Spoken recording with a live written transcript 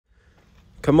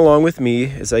Come along with me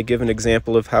as I give an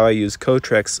example of how I use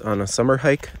COTREX on a summer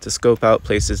hike to scope out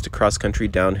places to cross-country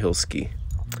downhill ski.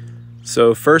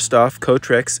 So first off,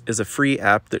 COTREX is a free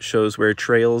app that shows where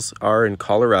trails are in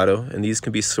Colorado, and these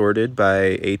can be sorted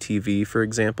by ATV, for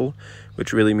example,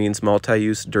 which really means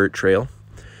multi-use dirt trail.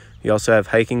 You also have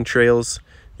hiking trails.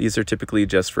 These are typically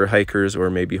just for hikers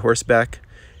or maybe horseback.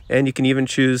 And you can even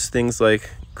choose things like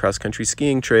cross-country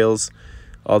skiing trails,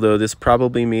 although this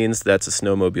probably means that's a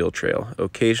snowmobile trail.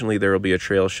 Occasionally there will be a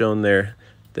trail shown there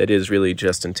that is really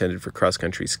just intended for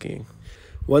cross-country skiing.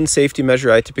 One safety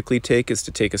measure I typically take is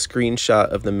to take a screenshot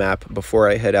of the map before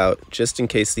I head out, just in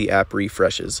case the app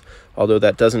refreshes, although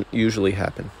that doesn't usually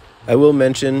happen. I will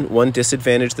mention one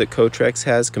disadvantage that COTREX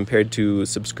has compared to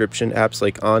subscription apps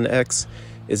like OnX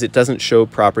is it doesn't show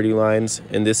property lines.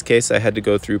 In this case, I had to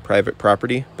go through private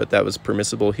property, but that was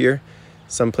permissible here.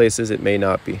 Some places it may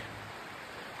not be.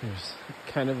 There's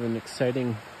kind of an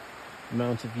exciting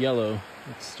amount of yellow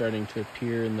that's starting to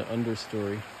appear in the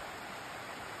understory.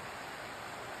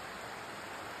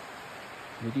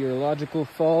 Meteorological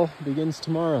fall begins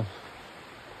tomorrow.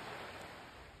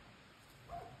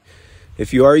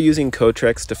 If you are using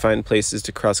COTREX to find places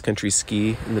to cross-country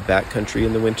ski in the backcountry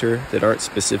in the winter that aren't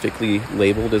specifically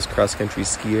labeled as cross-country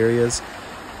ski areas,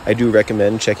 I do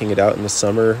recommend checking it out in the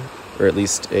summer, or at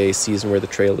least a season where the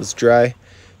trail is dry,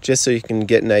 just so you can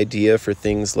get an idea for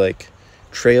things like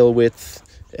trail width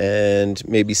and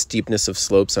maybe steepness of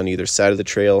slopes on either side of the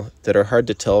trail that are hard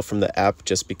to tell from the app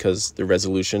just because the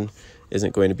resolution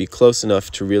isn't going to be close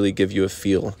enough to really give you a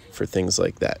feel for things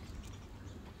like that.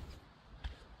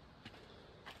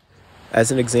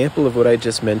 As an example of what I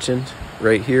just mentioned,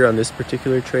 right here on this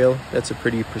particular trail, that's a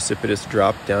pretty precipitous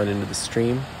drop down into the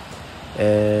stream.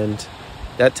 And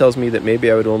that tells me that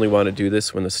maybe I would only want to do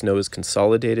this when the snow is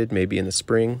consolidated, maybe in the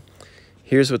spring.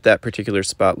 Here's what that particular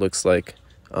spot looks like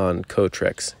on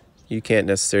COTREX. You can't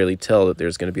necessarily tell that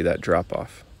there's going to be that drop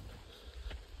off.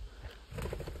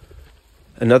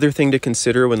 Another thing to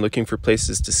consider when looking for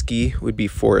places to ski would be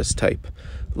forest type.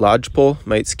 Lodgepole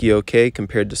might ski okay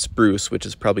compared to spruce, which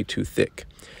is probably too thick.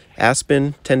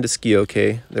 Aspen tend to ski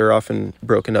okay. They're often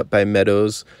broken up by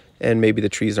meadows and maybe the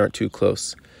trees aren't too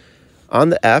close. On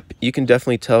the app, you can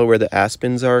definitely tell where the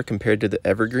aspens are compared to the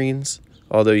evergreens,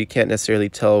 although you can't necessarily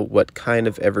tell what kind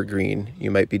of evergreen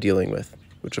you might be dealing with,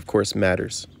 which of course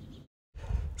matters.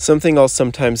 Something I'll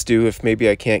sometimes do if maybe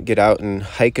I can't get out and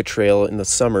hike a trail in the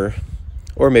summer,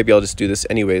 or maybe I'll just do this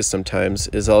anyways sometimes,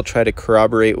 is I'll try to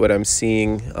corroborate what I'm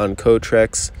seeing on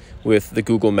COTREX with the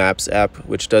Google Maps app,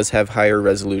 which does have higher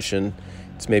resolution.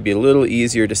 It's maybe a little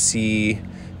easier to see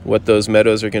what those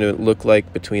meadows are going to look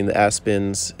like between the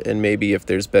aspens, and maybe if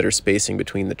there's better spacing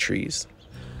between the trees.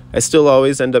 I still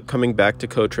always end up coming back to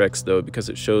COTREX though, because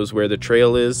it shows where the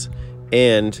trail is,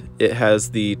 and it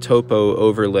has the topo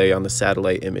overlay on the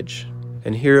satellite image.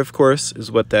 And here, of course,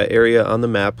 is what that area on the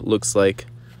map looks like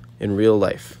in real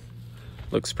life.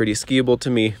 Looks pretty skiable to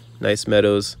me. Nice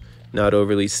meadows, not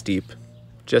overly steep.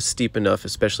 Just steep enough,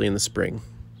 especially in the spring.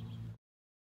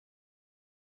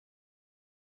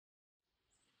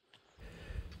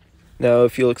 Now,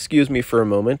 if you'll excuse me for a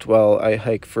moment while I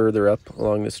hike further up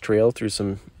along this trail through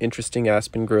some interesting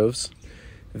aspen groves.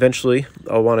 Eventually,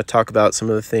 I'll want to talk about some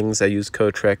of the things I use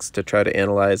COTREX to try to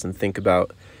analyze and think about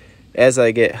as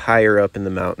I get higher up in the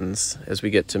mountains, as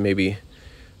we get to maybe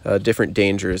different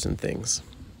dangers and things.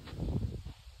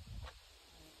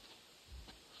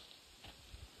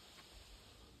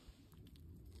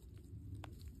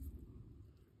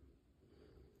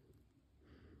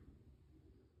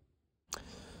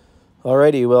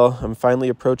 Alrighty, well, I'm finally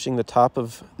approaching the top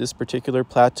of this particular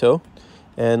plateau,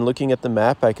 and looking at the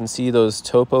map, I can see those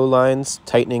topo lines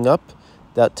tightening up.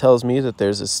 That tells me that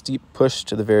there's a steep push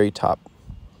to the very top.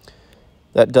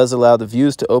 That does allow the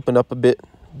views to open up a bit,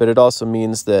 but it also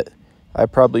means that I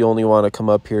probably only want to come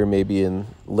up here maybe in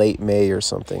late May or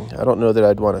something. I don't know that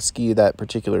I'd want to ski that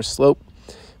particular slope,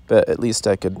 but at least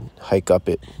I could hike up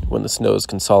it when the snow is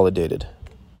consolidated.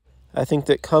 I think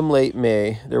that come late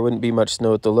May, there wouldn't be much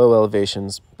snow at the low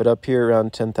elevations, but up here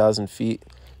around 10,000 feet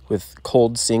with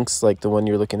cold sinks like the one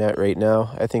you're looking at right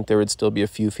now, I think there would still be a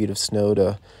few feet of snow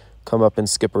to come up and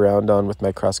skip around on with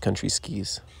my cross-country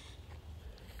skis.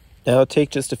 Now take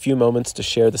just a few moments to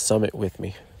share the summit with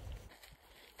me.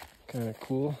 Kind of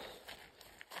cool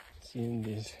seeing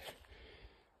these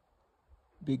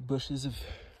big bushes of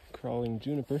crawling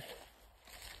juniper.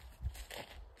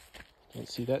 Don't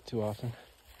see that too often.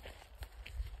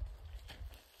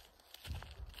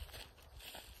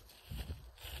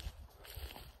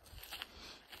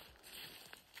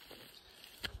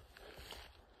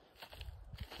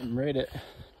 I'm right at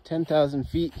 10,000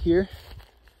 feet here.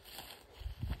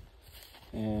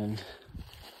 And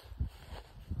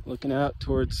looking out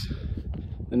towards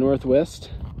the northwest,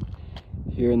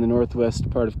 here in the northwest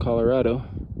part of Colorado,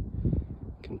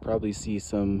 you can probably see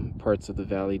some parts of the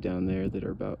valley down there that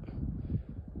are about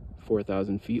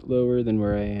 4,000 feet lower than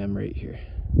where I am right here.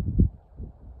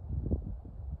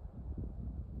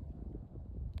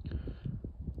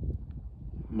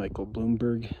 Michael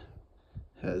Bloomberg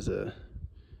has a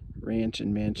ranch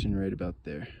and mansion right about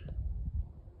there,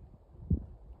 in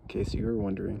case you were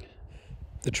wondering.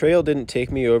 The trail didn't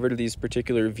take me over to these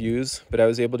particular views, but I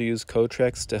was able to use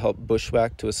COTREX to help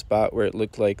bushwhack to a spot where it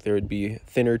looked like there would be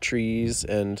thinner trees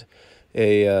and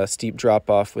a steep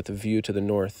drop-off with a view to the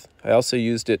north. I also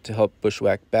used it to help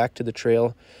bushwhack back to the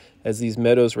trail, as these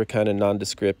meadows were kind of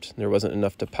nondescript. There wasn't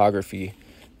enough topography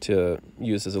to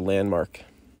use as a landmark.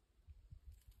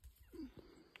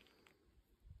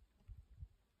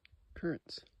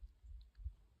 Currants.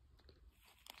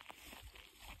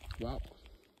 Wow.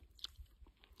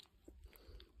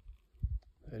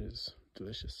 That is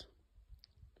delicious.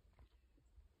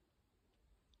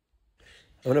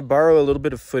 I want to borrow a little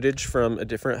bit of footage from a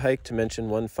different hike to mention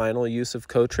one final use of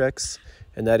COTREX,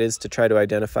 and that is to try to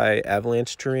identify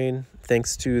avalanche terrain.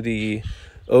 Thanks to the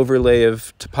overlay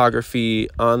of topography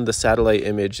on the satellite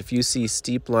image, if you see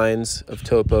steep lines of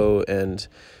topo and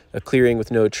a clearing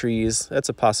with no trees, that's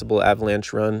a possible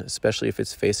avalanche run, especially if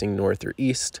it's facing north or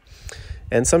east.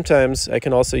 And sometimes I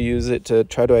can also use it to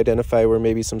try to identify where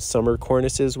maybe some summer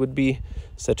cornices would be,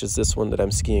 such as this one that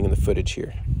I'm skiing in the footage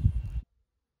here.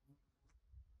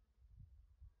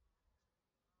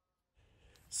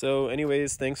 So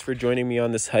anyways, thanks for joining me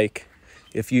on this hike.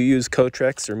 If you use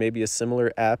COTREX or maybe a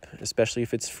similar app, especially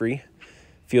if it's free,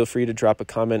 feel free to drop a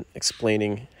comment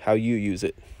explaining how you use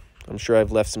it. I'm sure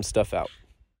I've left some stuff out.